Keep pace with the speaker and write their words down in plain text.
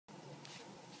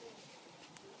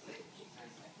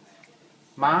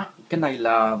Má, cái này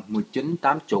là 19,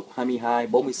 80, 22,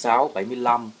 46,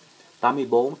 75,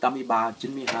 84, 83,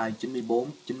 92,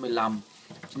 94, 95,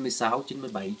 96,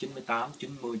 97, 98,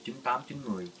 90, 98,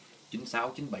 90,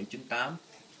 96, 97, 98,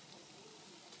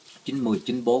 90,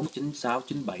 94, 96,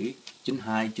 97,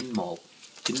 92, 91,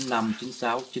 95,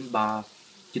 96, 93,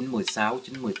 916,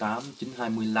 918,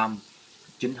 925,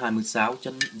 926,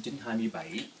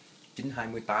 927, 928,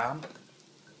 918,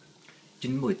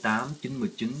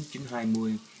 919,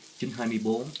 920,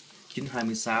 924,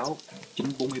 926,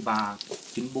 943,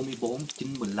 944,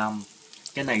 915.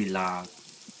 Cái này là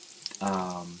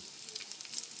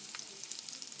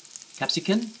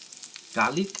capsicum,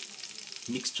 garlic,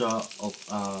 mixture of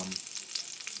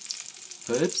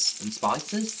herbs and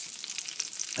spices,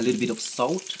 a little bit of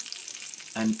salt,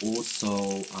 and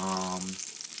also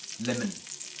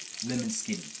lemon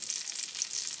skin.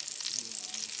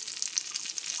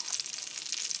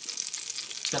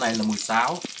 Cái này là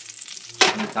 16,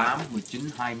 18, 19,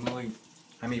 20,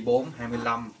 24,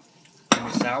 25,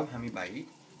 26, 27.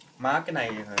 Má, cái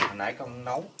này hồi nãy con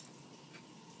nấu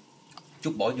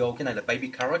chút bỏ vô. Cái này là baby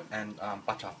carrot and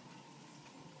butter.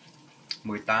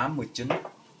 18, 19,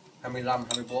 25,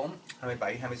 24,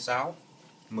 27, 26,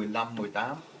 15,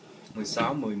 18,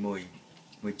 16, 10, 10,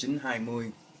 19,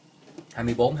 20,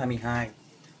 24, 22,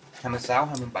 26,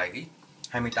 27,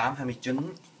 28,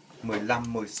 29,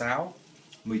 15, 16,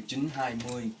 19,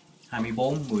 20,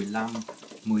 24, 15,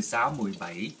 16,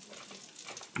 17,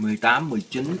 18,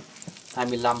 19,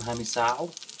 25, 26,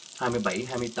 27,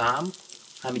 28,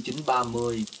 29,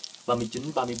 30,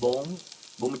 39, 34,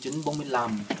 49,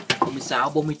 45, 46,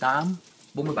 48,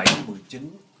 47,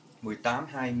 19, 18,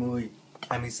 20,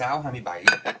 26, 27,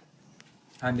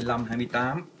 25,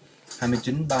 28,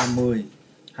 29, 30,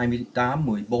 28,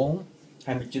 14,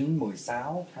 29,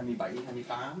 16, 27,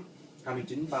 28,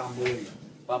 29, 30,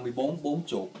 34,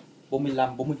 40,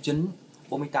 45, 49,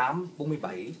 48,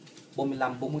 47,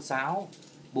 45, 46,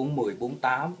 40,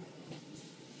 48,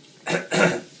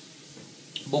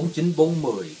 49,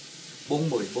 40,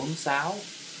 40, 46,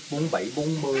 47,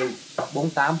 40,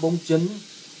 48, 49,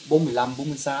 45,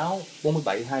 46,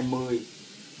 47, 20,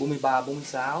 43,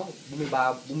 46,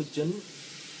 43, 49,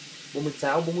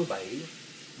 46, 47, 48,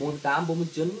 49,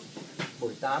 18,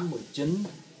 19,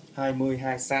 20,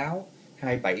 26,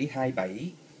 27,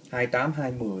 27, 28,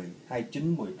 20,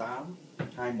 29, 18,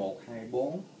 21,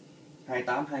 24,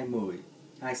 28, 20,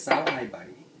 26, 27,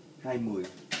 20,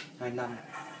 25,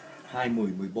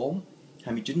 20, 14,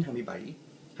 29, 27,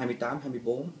 28,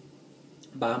 24,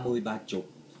 30, 30,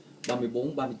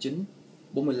 34, 39,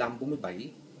 45,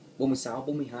 47, 46,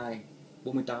 42,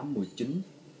 48, 19,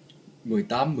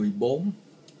 18, 14,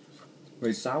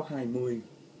 16, 20,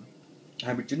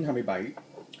 29, 27,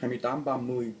 28,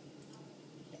 30,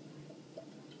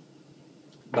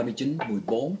 39,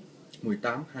 14,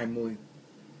 18, 20.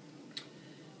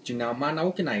 Chừng nào má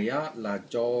nấu cái này á là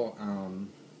cho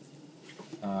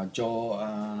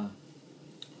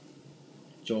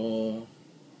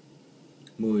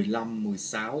 15,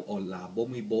 16 hoặc là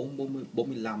 44, 40,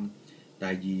 45.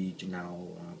 Tại vì chừng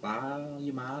nào bá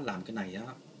với má làm cái này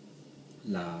á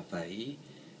là phải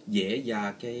dễ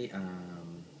ra cái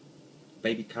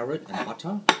baby carrot and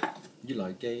butter với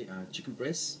lại cái chicken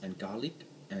breast and garlic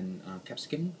and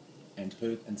capsicum and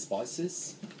herb and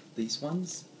spices. These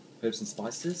ones, herbs and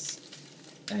spices,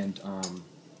 and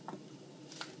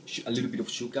a little bit of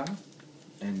sugar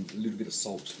and a little bit of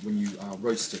salt when you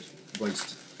roast.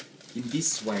 In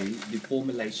this way, the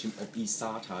formulation of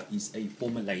e-SATA is a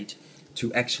formulate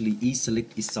to actually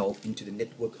e-select itself into the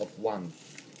network of one.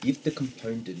 If the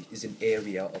component is an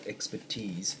area of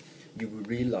expertise, you will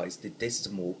realize the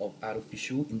decimal of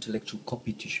artificial intellectual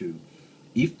copy tissue.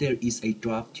 If there is a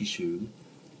draft tissue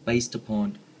based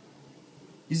upon,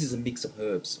 this is a mix of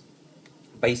herbs,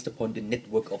 based upon the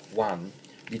network of one,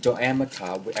 the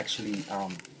diameter will actually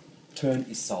turn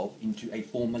itself into a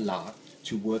formula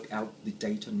to work out the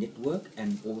data network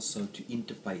and also to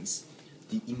interface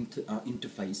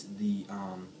the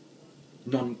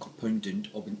non-component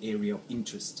of an area of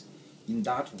interest. In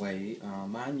that way,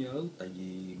 má nhớ tại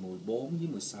vì 14 với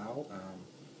 16,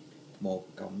 1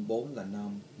 cộng 4 là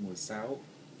 5, 16,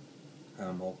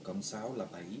 1 cộng 6 là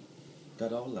 7, cái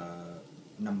đó là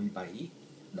 57,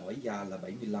 đổi ra là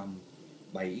 75,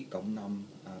 7 cộng 5,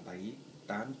 7,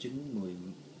 8, 9, 10,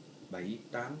 7,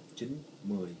 8, 9,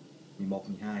 10, 11,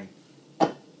 12.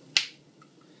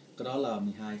 Cái đó là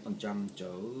 12%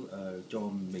 cho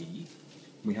Mỹ,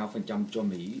 12% cho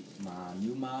Mỹ, mà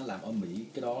nếu má làm ở Mỹ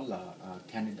cái đó là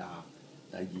Canada.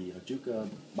 Tại vì hồi trước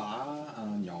bá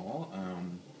nhỏ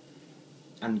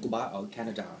anh của bá ở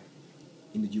Canada,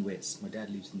 in the US. My dad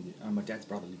lives in my dad's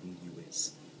brother lives in the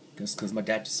US because my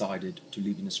dad decided to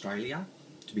live in Australia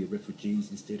to be refugees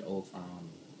instead of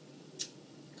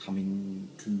coming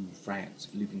to France,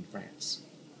 live in France.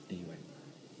 Anyway,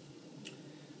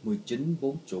 19,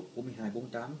 40, 42, 48,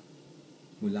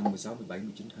 15, 16, 17,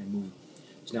 19, 20.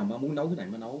 Chị nào mà muốn nấu cái này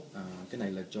mà nấu. Cái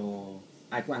này là cho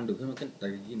ai cũng ăn được hết, tại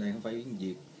cái này không phải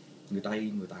Việt, người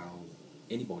Tây, người Tàu,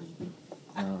 anybody.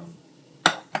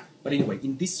 But anyway,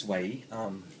 in this way,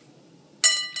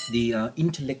 the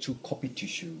intellectual copy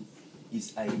tissue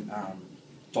is a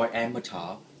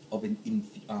diameter of an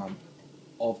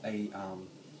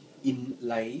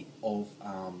inlay of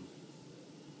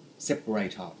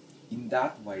separator. In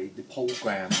that way, the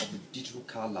program of the digital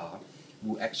color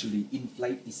will actually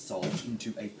inflate itself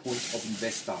into a point of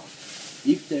investor.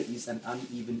 If there is an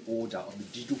uneven order of the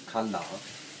digital color,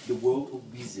 the world of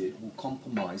wizard will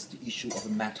compromise the issue of the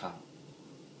matter.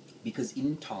 Because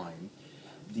in time,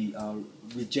 the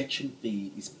rejection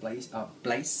fee is placed upon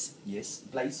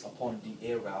the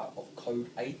area of code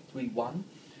 831,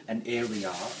 an area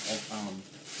of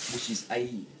which is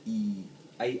AREA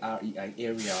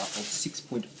area of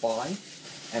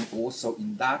 6.5, and also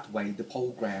in that way the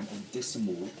program of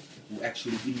decimal will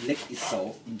actually elect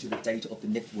itself into the data of the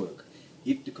network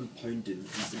if the component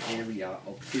is an area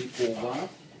of 341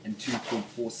 and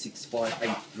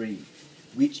 2.46583,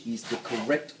 which is the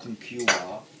correct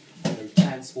conqueror of a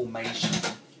transformation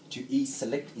to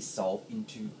select itself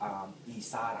into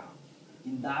eSATA.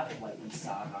 In that way,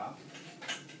 eSATA,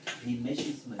 the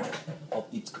measurement of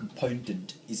its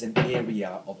component is an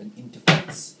area of an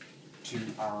interface to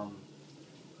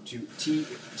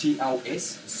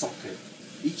TLS socket.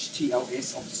 Each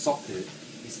TLS of the socket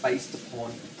is based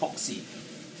upon proxy,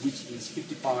 which is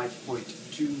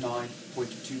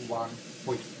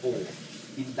 55.29.21.4.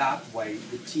 In that way,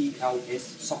 the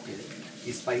TLS socket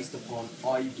is based upon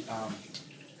IP,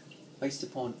 based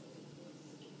upon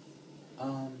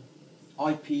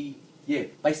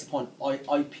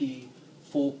IP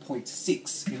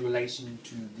 4.6 in relation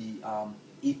to the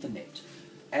Ethernet.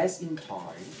 As in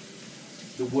time,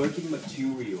 the working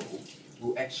material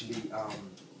will actually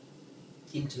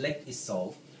intellect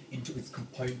itself into its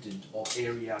component of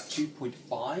area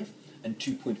 2.5 and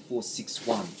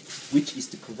 2.461, which is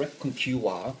the correct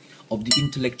conqueror of the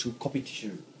intellectual copy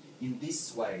tissue. In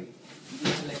this way, the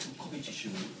intellectual copy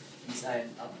tissue is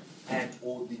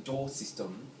or the door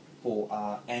system for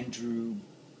Andrew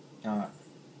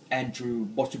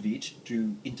Bochovich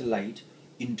to interlate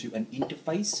into an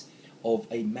interface of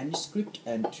a manuscript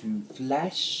and to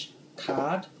flash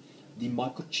card the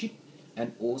microchip,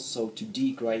 and also to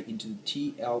degrade into the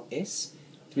TLS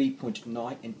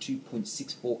 3.9 and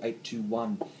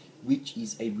 2.64821, which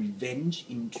is a revenge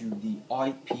into the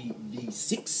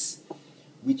IPv6,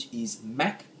 which is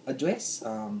MAC address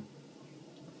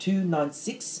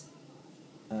 296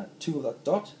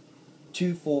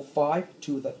 2.245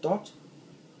 2.212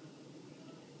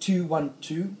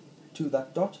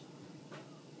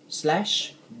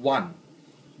 2.1,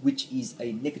 which is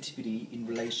a negativity in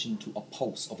relation to a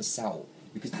pulse of a cell,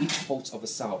 because each pulse of a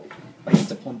cell,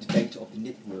 based upon the data of the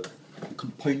network, the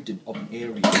component of an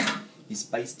area is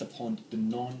based upon the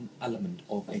non-element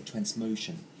of a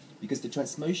transmotion. Because the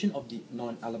transmotion of the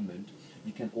non-element,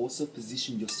 you can also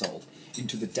position yourself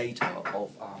into the data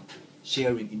of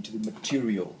sharing into the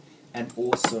material, and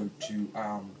also to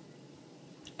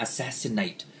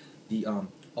assassinate the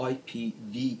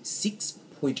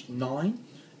IPv6.9,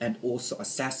 and also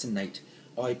assassinate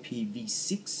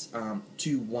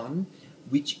IPv6.21,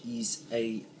 which is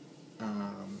a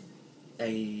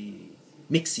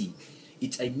MIXI.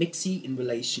 It's a MIXI in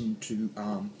relation to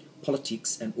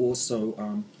politics, and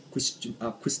also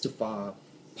Christopher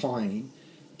Pine.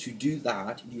 To do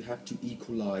that, you have to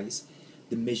equalize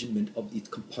the measurement of its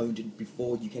component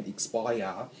before you can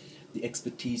expire the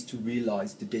expertise to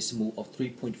realize the decimal of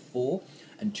 3.4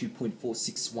 and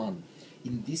 2.461.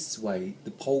 In this way,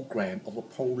 the program of a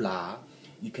polar,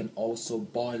 you can also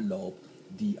bilob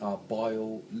the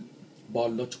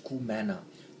biological manner.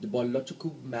 The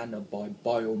biological manner by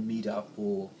biometer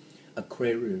for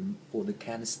aquarium for the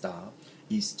canister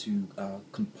is to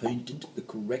component the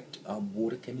correct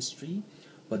water chemistry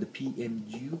by the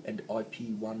PMU and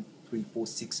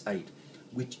IP13468,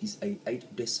 which is a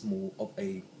 8 decimal of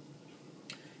a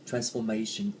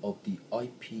transformation of the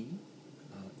IP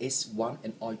S1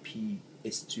 and IP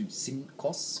S2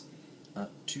 SYNCOS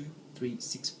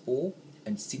 2364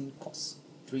 and SYNCOS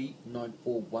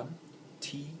 3941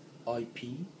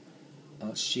 TIP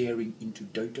sharing into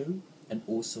Dodo, and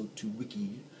also to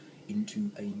Wiki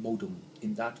into a modem.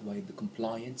 In that way, the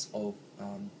compliance of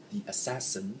the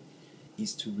assassin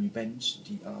is to revenge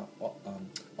the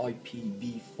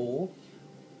IPv4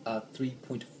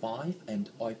 3.5 and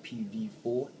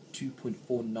IPv4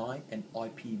 2.49 and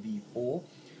IPv4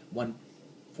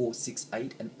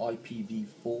 1468 and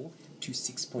IPv4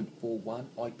 26.41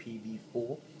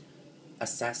 IPv4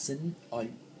 Assassin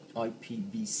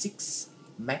IPv6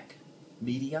 Mac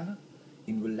Media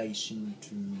in relation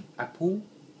to Apple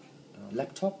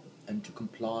laptop and to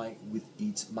comply with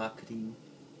its marketing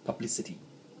publicity.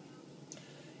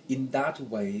 In that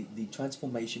way, the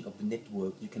transformation of the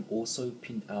network, you can also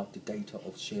pin out the data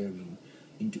of sharing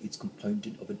into its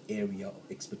component of an area of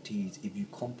expertise if you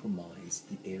compromise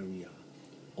the area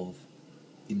of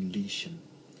inletion.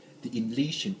 The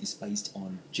inletion is based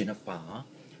on Jennifer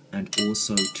and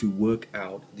also to work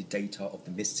out the data of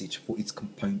the message for its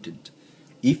component.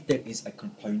 If there is a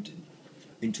component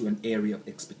into an area of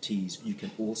expertise, you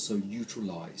can also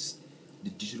utilize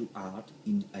the digital art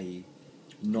in a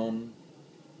non-binary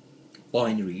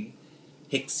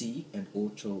hexi and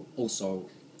also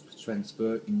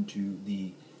transfer into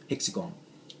the hexagon,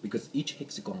 because each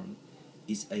hexagon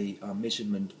is a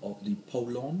measurement of the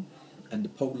polon, and the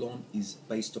polon is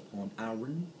based upon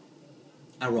Aaron.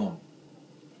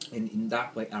 And in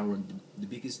that way, Aaron, the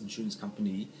biggest insurance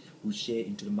company, will share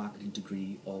into the marketing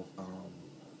degree of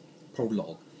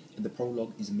Prolog. And the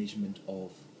Prolog is a measurement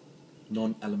of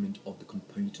non-element of the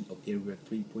component of area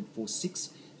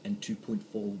 3.46 and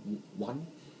 2.41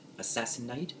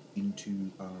 assassinate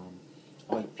into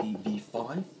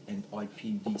IPv5 and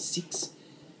IPv6,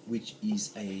 which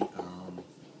is a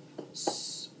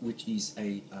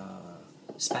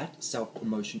SPAT,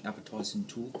 self-promotion advertising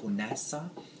tool for NASA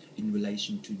in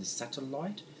relation to the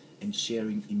satellite and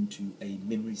sharing into a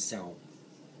memory cell.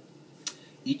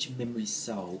 Each memory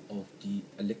cell of the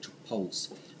electric pulse,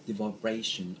 the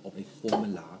vibration of a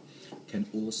formula, can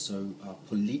also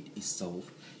pollute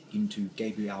itself into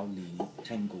Gabrieli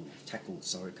tackle,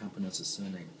 sorry, I can't pronounce the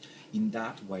surname. In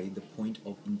that way, the point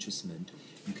of interestment,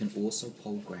 you can also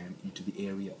program into the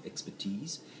area of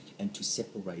expertise and to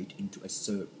separate into a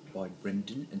SERP by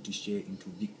Brendan and to share into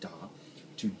Victor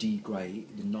to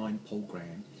degrade the 9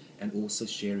 program, and also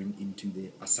sharing into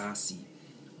the Asasi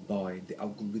by the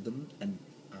algorithm, and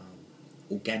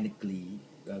organically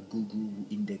Google will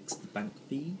index the bank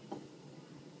fee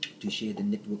to share the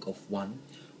network of 1,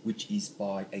 which is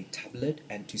by a tablet,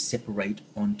 and to separate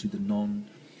onto the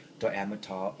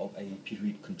non-diameter of a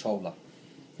period controller.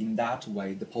 In that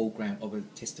way, the program of a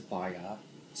testifier,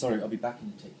 sorry, I'll be back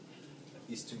in a tick,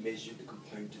 is to measure the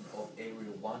component of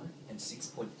area 1 and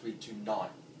 6.329. I'll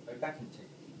be back in a tick.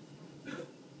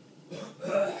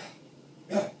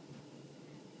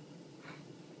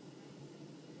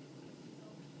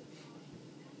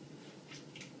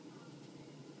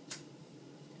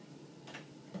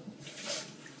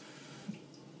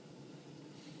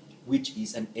 Which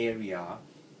is an area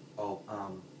of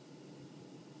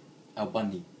Al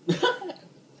Bunny.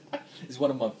 It's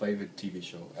one of my favorite TV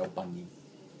shows, Al Bunny.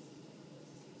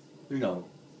 You know,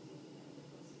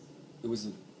 it was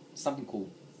something called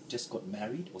Just Got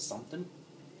Married or something,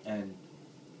 and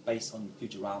based on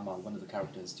Futurama, one of the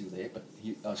characters is still there, but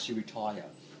she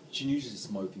retired. She usually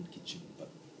smoke in the kitchen, but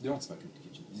they don't smoke in the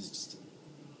kitchen. This is just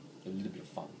a little bit of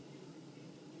fun.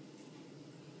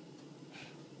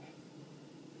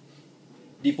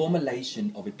 The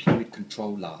formulation of a period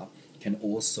controller can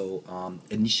also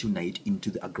initiate into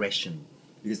the aggression,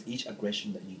 because each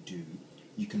aggression that you do,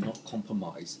 you cannot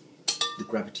compromise the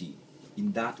gravity.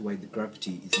 In that way, the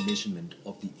gravity is a measurement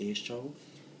of the air show,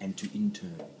 and to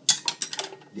intern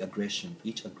the aggression.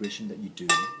 Each aggression that you do,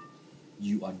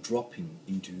 you are dropping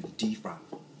into the defrag.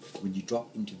 When you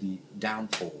drop into the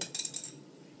downfall,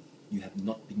 you have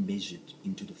not been measured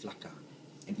into the flucker,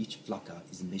 and each flucker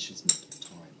is a measurement of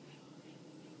time,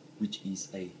 which is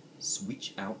a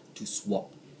switch out to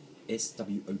swap,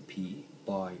 SWOP,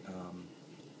 by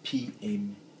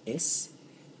PMS,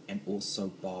 and also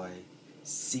by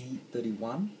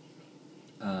C31,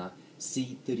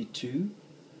 C32,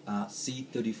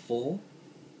 C34,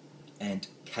 and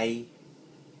K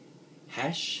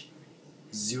hash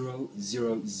 000,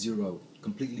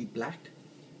 completely black,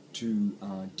 to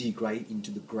degrade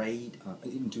into the grey,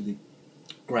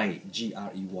 grey,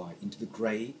 G-R-E-Y, into the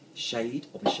grey shade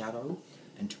of a shadow,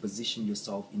 and to position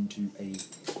yourself into a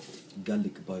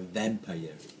garlic by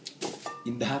vampire.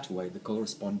 In that way, the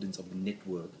correspondence of the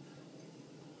network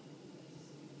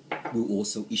will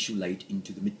also isolate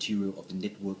into the material of the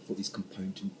network for its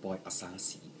component by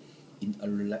Asasi.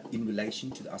 In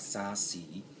relation to the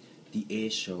Asasi, the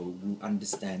airshow will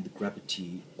understand the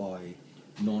gravity by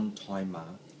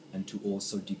non-timer, and to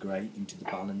also degrade into the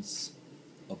balance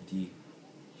of the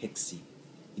hexi.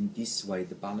 In this way,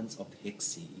 the balance of the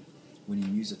hexi, when you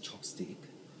use a chopstick,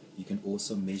 you can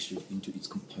also measure into its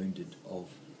component of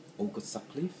August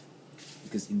Sutcliffe,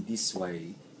 because in this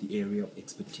way, the area of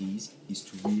expertise is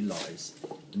to realize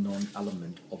the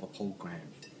non-element of a program.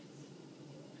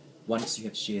 Once you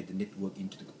have shared the network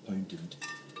into the component,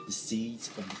 the seeds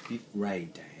of the fifth ray,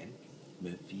 Dan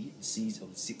Murphy, the seeds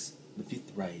of the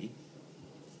fifth ray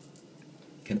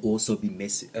can also be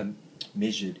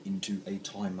measured into a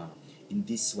timer. In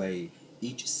this way,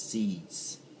 each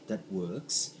seeds that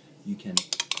works, you can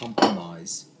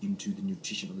compromise into the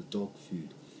nutrition of the dog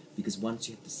food. Because once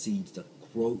you have the seeds that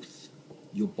growth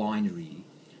your binary,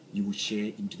 you will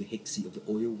share into the hexi of the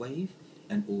oil wave,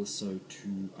 and also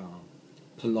to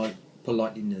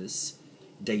politeness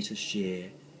data share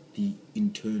the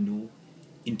internal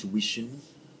intuition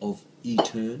of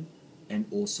Etern and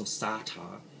also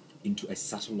Sata into a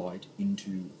satellite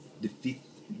into the fifth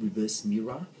reverse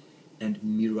mirror, and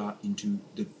mirror into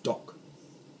the doc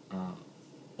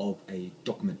of a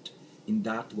document. In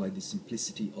that way, the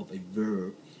simplicity of a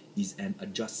verb is an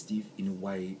adjustive in a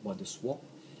way by the swap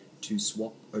to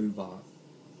swap over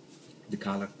the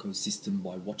Carlaco system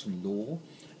by Wotton law,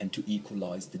 and to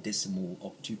equalize the decimal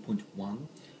of 2.1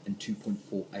 and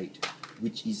 2.48,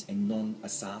 which is a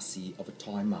non-assasi of a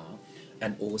timer,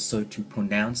 and also to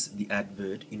pronounce the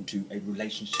adverb into a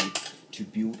relationship to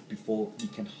build before we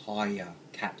can hire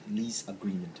cat lease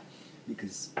agreement,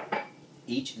 because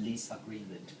each lease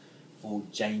agreement for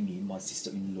Jamie, my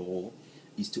sister-in-law,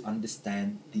 is to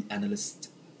understand the analyst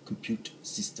compute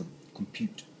system.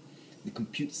 The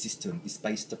compute system is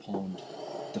based upon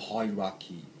the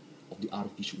hierarchy of the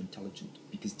artificial intelligence,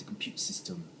 because the compute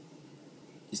system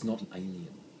is not an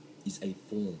alien, it's a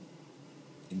form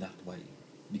in that way,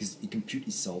 because it computes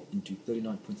itself into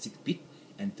 39.6 bit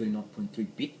and 39.3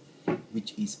 bit,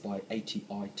 which is by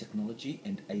ATI technology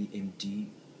and AMD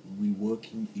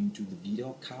reworking into the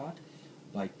video card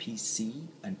by PC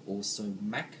and also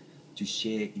Mac to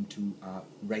share into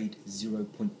RAID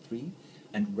 0.3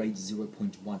 and RAID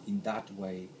 0.1. In that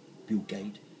way, Bill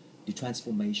Gates, the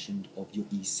transformation of your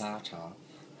eSATA,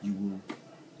 you will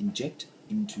inject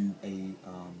into a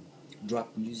drug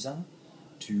user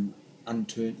to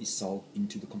unturn itself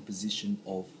into the composition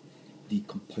of the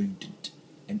component,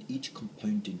 and each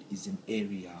component is an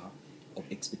area of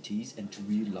expertise, and to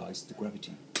realize the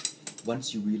gravity.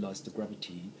 Once you realize the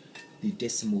gravity, the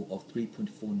decimal of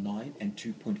 3.49 and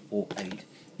 2.48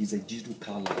 is a digital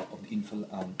color of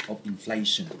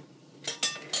inflation.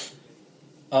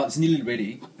 It's nearly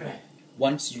ready.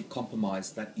 Once you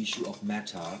compromise that issue of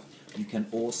matter, you can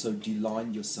also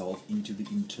deline yourself into the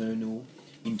internal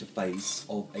interface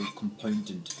of a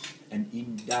component, and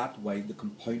in that way the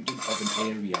component of an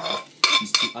area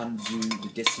is to undo the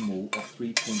decimal of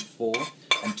 3.4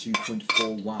 and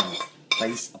 2.41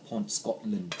 based upon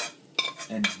Scotland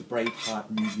and the Braveheart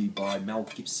movie by Mel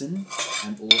Gibson,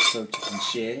 and also to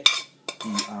compare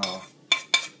the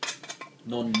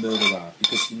non-murderer,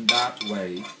 because in that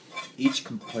way each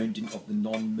component of the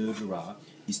non-murderer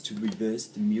is to reverse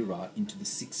the mirror into the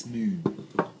sixth moon,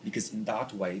 because in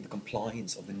that way the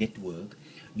compliance of the network,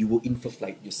 you will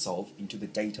infiltrate yourself into the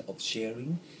data of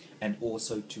sharing, and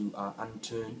also to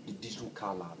unturn the digital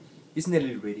color. Isn't that a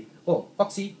little ready? Oh,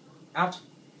 Foxy, out!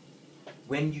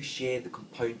 When you share the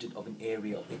component of an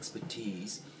area of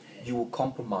expertise, you will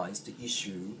compromise the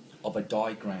issue of a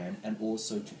diagram, and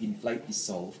also to inflate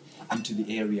yourself into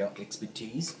the area of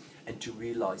expertise, and to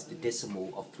realize the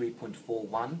decimal of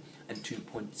 3.41 and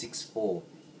 2.64.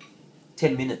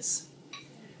 10 minutes.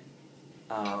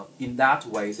 In that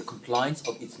way, the compliance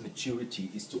of its maturity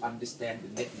is to understand the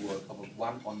network of a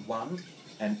one-on-one,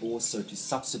 and also to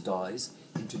subsidize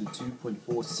into the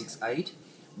 2.468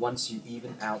 once you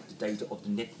even out the data of the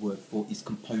network for its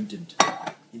component.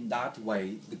 In that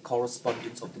way, the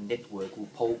correspondence of the network will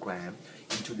program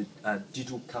into the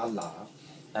digital color,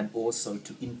 and also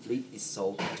to inflate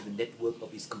itself into the network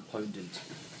of its component.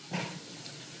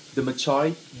 The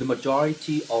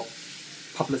majority of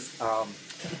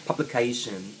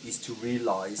publication is to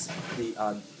realize the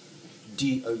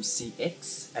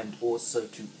DOCX and also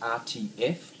to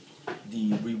RTF,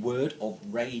 the reward of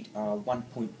RAID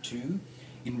 1.2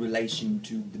 in relation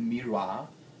to the mirror,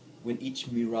 when each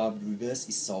mirror reverses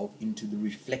itself into the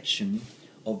reflection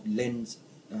of lens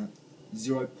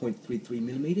 0.33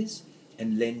 millimeters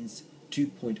and lens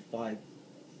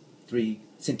 2.53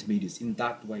 centimeters. In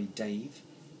that way, Dave,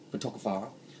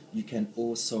 photographer, you can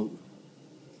also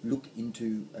look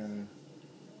into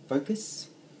focus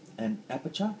and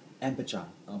aperture. I don't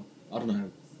know how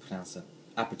to pronounce it,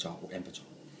 aperture or aperture.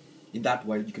 In that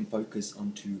way, you can focus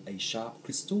onto a sharp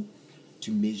crystal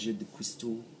to measure the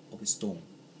crystal of a stone.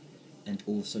 and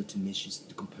also to measure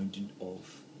the component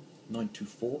of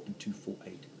 924 and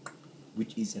 248,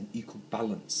 which is an equal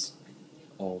balance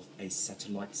of a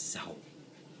satellite cell.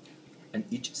 And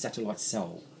each satellite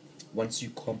cell, once you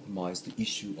compromise the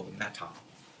issue of matter,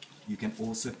 you can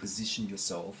also position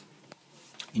yourself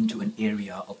into an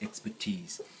area of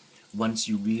expertise once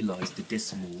you realize the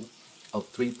decimal of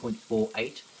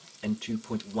 3.48 and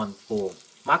 2.14.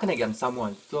 Má cái này gần xong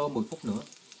rồi, cho 10 phút nữa.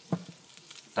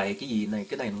 Tại cái gì này,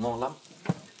 cái này ngon lắm.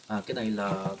 Cái này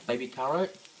là baby carrot,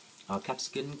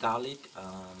 capsicum, garlic,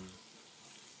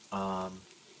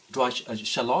 dry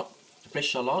shallot,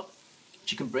 fresh shallot,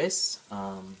 chicken breast.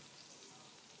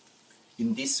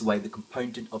 In this way, the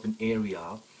component of an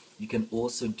area, you can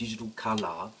also digital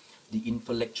color the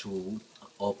intellectual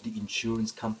of the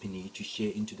insurance company to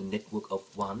share into the network of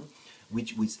one,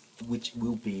 which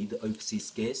will be the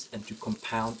overseas guest, and to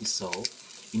compound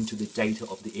itself into the data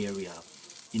of the area.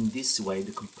 In this way,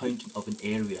 the component of an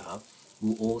area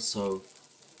will also...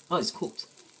 Oh, it's cooked.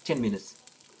 10 minutes.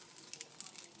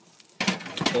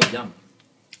 Oh, yum.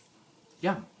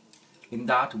 Yum. In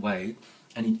that way,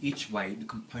 and in each way, the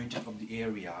component of the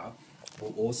area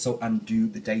will also undo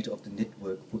the data of the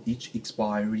network for each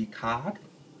expiry card,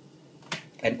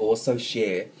 and also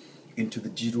share into the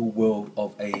digital world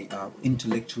of a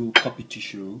intellectual copy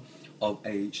tissue of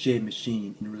a shared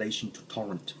machine in relation to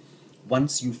torrent.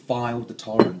 Once you file the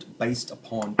torrent based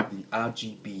upon the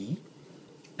RGB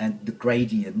and the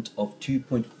gradient of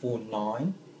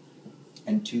 2.49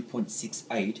 and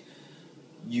 2.68,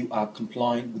 you are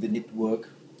complying with the network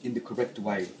in the correct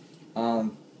way. I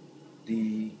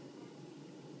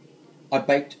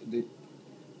baked the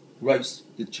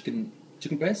chicken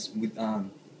breast with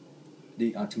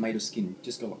the tomato skin,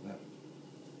 just go like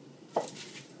that.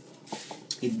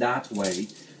 In that way,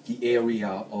 the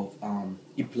area of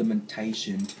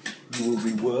implementation, you will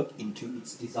rework into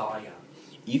its desire.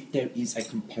 If there is a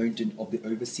component of the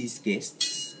overseas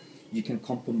guests, you can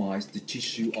compromise the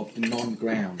tissue of the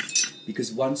non-ground,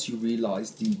 because once you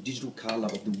realize the digital color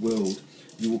of the world,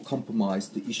 you will compromise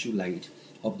the isolate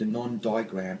of the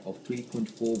non-diagram of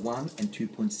 3.41 and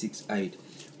 2.68,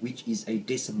 which is a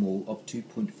decimal of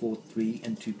 2.43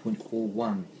 and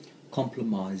 2.41,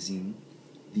 compromising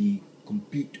the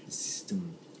compute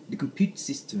system. The compute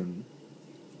system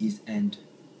is an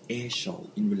airshow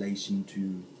in relation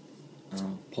to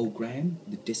program,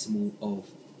 the decimal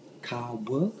of car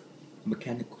work.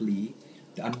 Mechanically,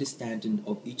 the understanding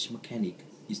of each mechanic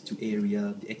is to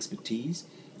area the expertise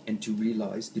and to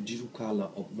realize the digital color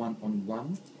of 1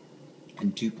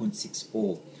 and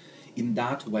 2.64. In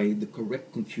that way, the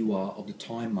correct contour of the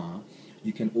timer,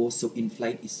 you can also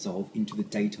inflate itself into the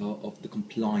data of the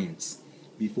compliance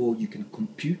before you can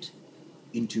compute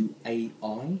into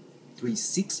AI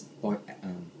 36 by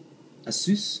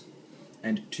ASUS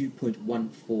and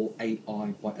 2.14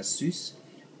 AI by ASUS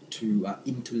to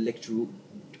intellectual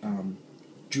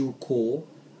dual core,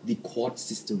 the quad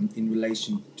system in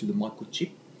relation to the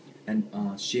microchip, and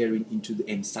sharing into the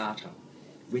mSATA.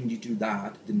 When you do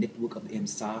that, the network of the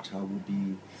mSATA will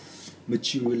be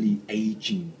maturely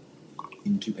aging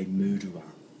into a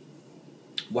murderer.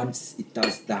 Once it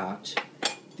does that,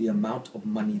 the amount of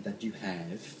money that you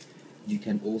have, you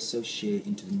can also share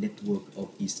into the network of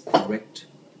its correct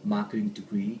marketing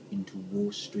degree into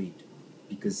Wall Street,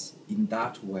 because in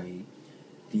that way,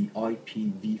 the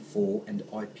IPv4 and the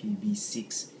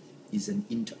IPv6 is an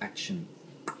interaction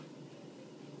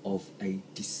of a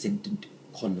descendant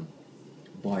column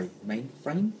by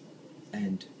mainframe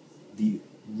and the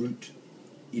root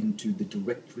into the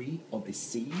directory of a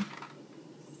seed,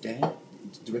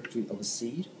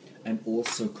 and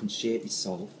also can share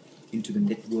itself into the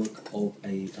network of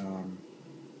a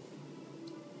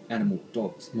animal,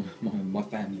 dogs, my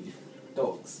family,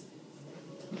 dogs.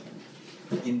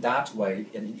 In that way,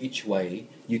 and in each way,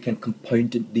 you can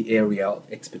component the area of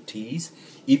expertise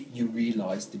if you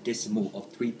realize the decimal of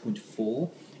 3.4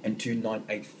 and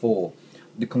 2984.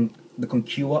 The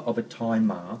contour of a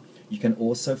timer, you can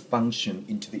also function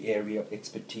into the area of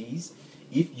expertise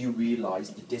if you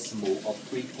realize the decimal of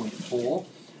 3.4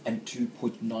 and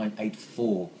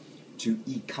 2.984 to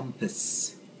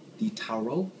encompass the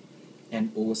Taro,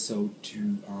 and also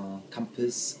to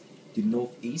compass the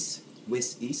northeast,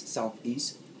 west-east,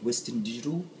 southeast, western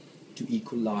digital to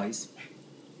equalize.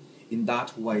 In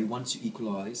that way, once you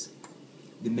equalize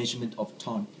the measurement of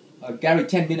time, Gary,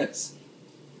 10 minutes,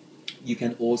 you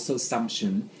can also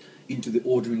summation into the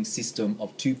ordering system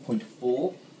of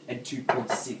 2.4 and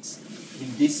 2.6.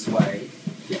 In this way,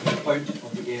 the component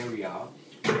of the area,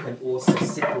 you can also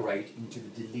separate into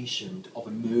the deletion of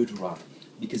a murderer,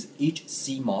 because each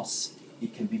CMOS,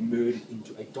 it can be murdered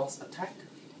into a DOS attack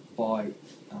by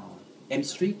M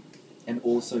Street, and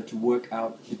also to work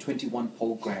out the 21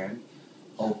 program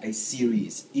of a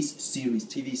series, each series,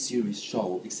 TV series,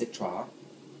 show, etc.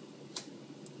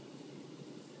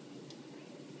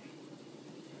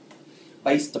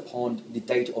 Based upon the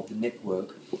data of the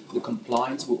network, the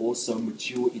compliance will also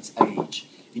mature its age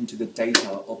into the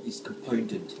data of its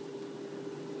component.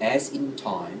 As in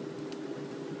time,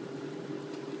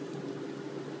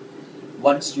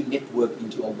 once you network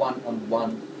into a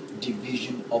one-on-one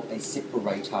division of a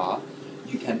separator,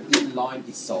 you can inline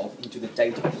itself into the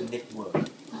data of the network.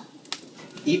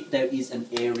 If there is an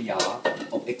area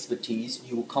of expertise,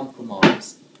 you will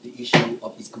compromise the issue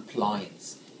of its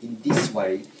compliance. In this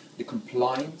way, the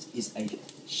compliance is a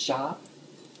sharp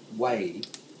way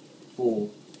for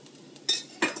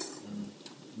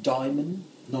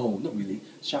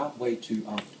sharp way to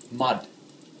mud.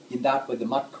 In that way, the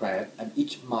mud crab, and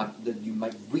each mud that you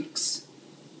make bricks.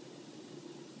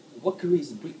 What career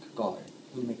is a brick guy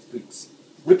who makes bricks?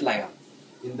 Bricklayer.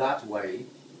 In that way,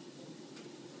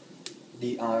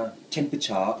 the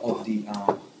temperature of the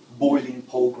boiling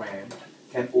program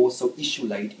can also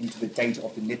isolate into the data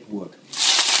of the network.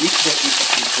 If there is a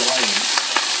compliance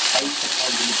based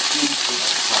upon the maturity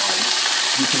of time,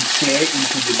 you can share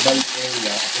into the right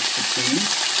area of expertise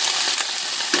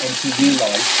and to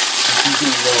realize the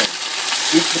digital world.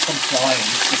 If the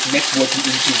compliance is networking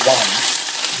into one,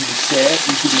 you will share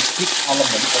into the fixed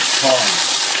element of time.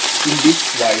 In this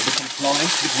way, the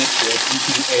compliance will network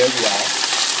into the area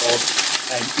of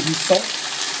an insult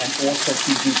and also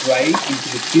to degrade into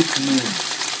the fifth moon.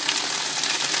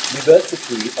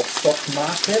 Diversity of stock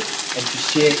market and to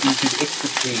share into the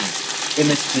expertise,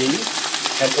 MSG,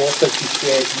 and also to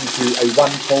share into a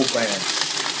one program.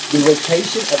 The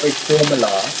rotation of a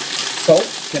formula, salt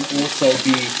can also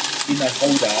be in a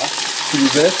holder to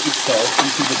reverse itself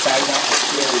into the data of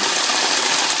sharing.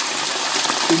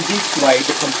 In this way,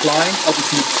 the compliance of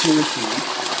its maturity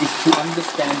is to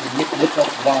understand the network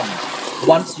of one.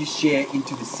 Once you share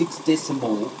into the 6th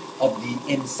decimal of the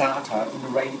M-SATA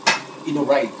in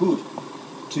array good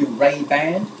to ray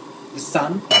band, the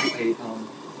sun into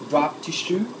a draft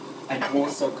tissue, and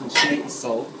also can share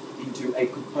itself into a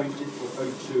component of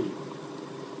O2,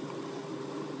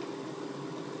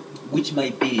 which may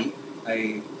be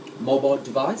a mobile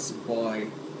device by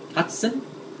Hudson,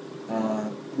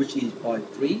 which is by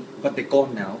 3, but they're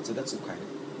gone now, so that's okay.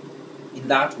 In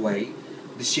that way,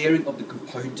 the sharing of the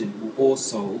component will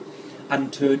also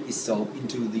unturn itself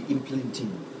into the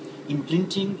implementing.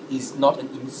 Implementing is not an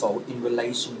insult in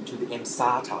relation to the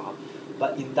M-SATA,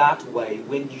 but in that way,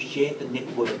 when you share the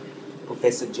network,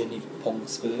 Professor Jenny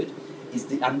Pongsford, is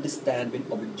the understanding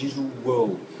of a digital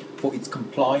world for its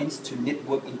compliance to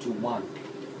network into one,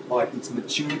 by its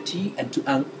maturity and to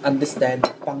understand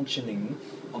the functioning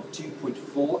of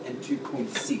 2.4 and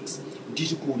 2.6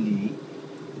 digitally.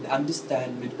 The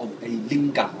understanding of a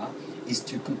linga is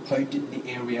to component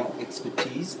the area of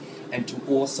expertise and to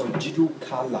also digital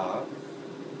color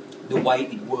the way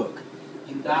it works.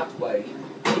 In that way,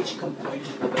 each component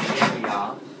of an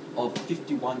area of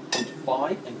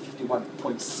 51.5 and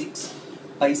 51.6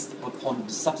 based upon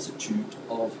the substitute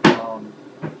of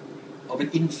an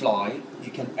in-fly,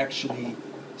 you can actually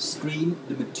screen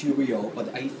the material of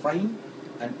the A-frame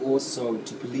and also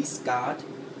to police guard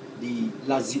the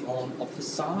liaison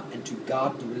officer and to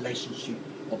guard the relationship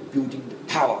of building the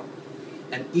power.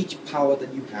 And each power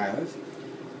that you have,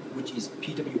 which is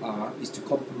PWR, is to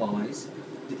compromise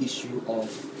the issue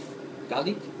of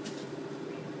garlic,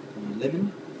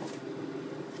 lemon,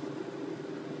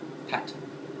 pat,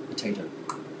 potato,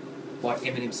 by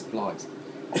M&M Supplies.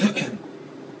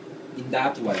 In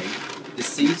that way, the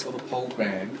seeds of a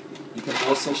program you can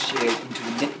also share into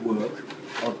the network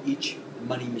of each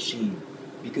money machine,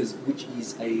 because which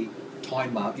is a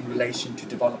timer in relation to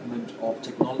development of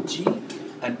technology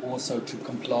and also to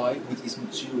comply with its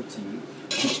maturity,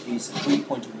 which is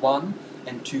 3.1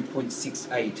 and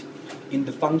 2.68. In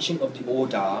the function of the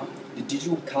order, the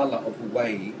digital color of a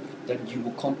way that you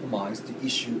will compromise the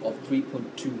issue of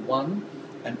 3.21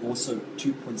 and also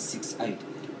 2.68,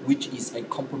 which is a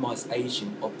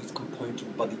compromisation of its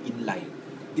component by the inlay.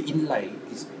 The inlay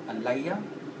is a layer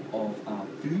of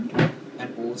food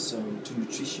and also to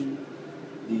nutrition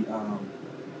the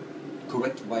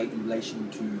correct way in relation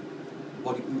to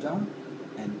bodybuilder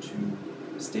and to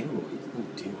steroids. Oh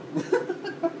dear.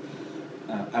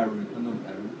 Aaron, not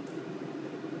Aaron.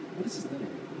 What is his name?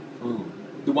 Oh,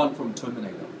 the one from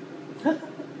Terminator.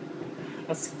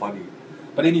 That's funny.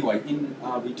 But anyway, in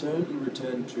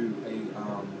return to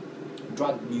a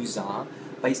drug user,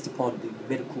 based upon the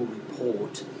medical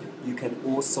report, you can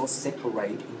also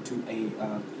separate into a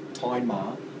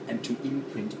timer and to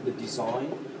imprint the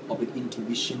design of an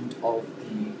intuition of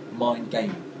the mind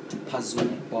game to puzzle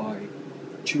by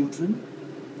children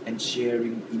and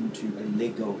sharing into a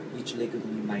Lego. Each Lego that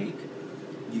you make,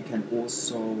 you can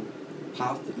also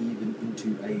path even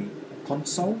into a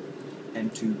console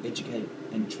and to educate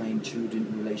and train children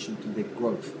in relation to the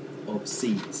growth of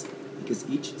seeds. Because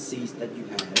each seed that you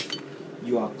have,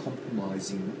 you are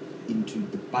compromising into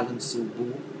the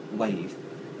balanceable wave.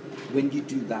 When you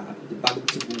do that, the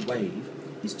balanceable wave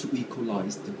is to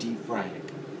equalize the defrag.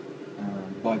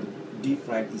 By the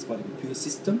defrag is by the computer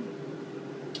system,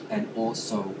 and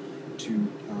also to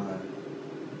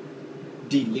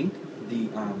delink the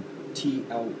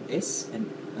TLS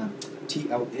and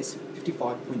TLS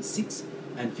 55.6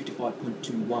 and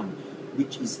 55.21,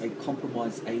 which is a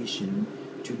compromisation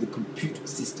to the compute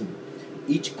system.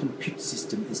 Each compute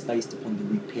system is based upon the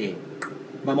repair.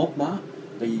 Mai mốt đó,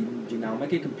 vì chừng nào mấy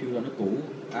cái computer nó cũ,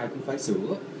 ai cũng phải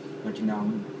sửa, mà chừng nào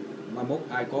mai mốt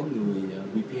ai có người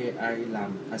repair,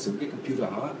 ai sửa cái computer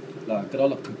đó, là cái đó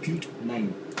là compute name.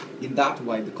 In that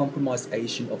way, the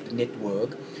compromisation of the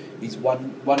network is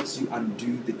once you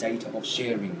undo the data of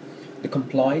sharing. The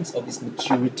compliance of its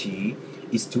maturity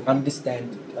is to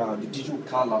understand the digital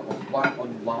color of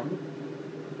 1-on-1,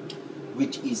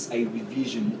 which is a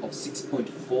revision of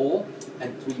 6.4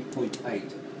 and 3.8.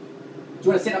 Do you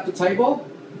want to set up the table?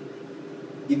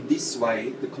 In this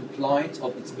way, the compliance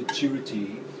of its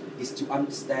maturity is to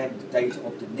understand the data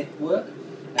of the network,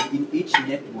 and in each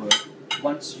network,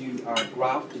 once you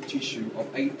graph the tissue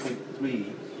of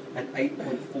 8.3 and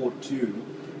 8.42,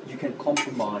 you can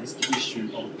compromise the issue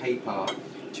of a paper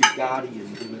to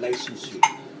guardian the relationship,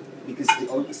 because the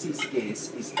overseas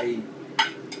guess is a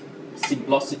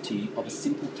simplicity of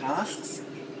simple tasks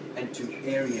and to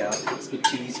area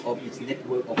expertise of its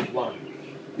network of one.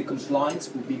 The compliance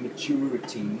will be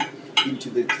maturing into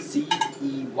the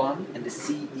CE1 and the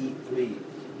CE3,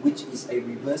 which is a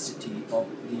reversity of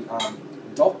the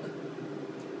doc,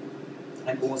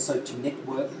 and also to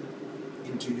network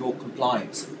into your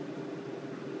compliance.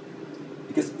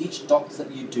 Because each docs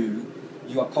that you do,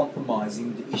 you are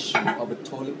compromising the issue of a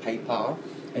toilet paper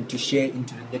and to share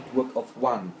into the network of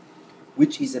one,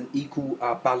 which is an equal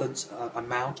balanced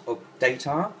amount of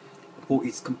data for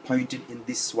its component in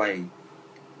this way.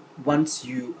 Once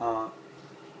you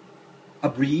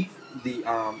abbreviate the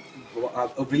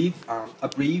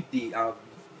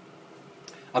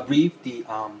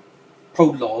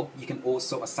prologue, you can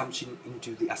also assumption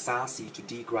into the asasi to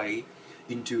degrade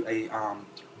into a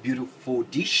beautiful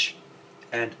dish,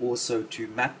 and also to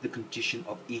map the condition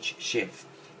of each chef.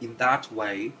 In that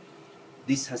way,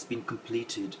 this has been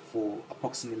completed for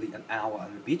approximately an hour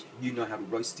and a bit. You know how to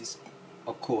roast this,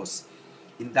 of course.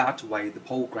 In that way, the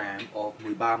program of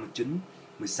 13, 19,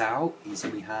 16 is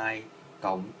 12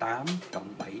 cộng 8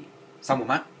 cộng 7. Xong rồi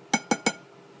má.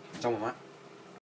 Xong rồi má.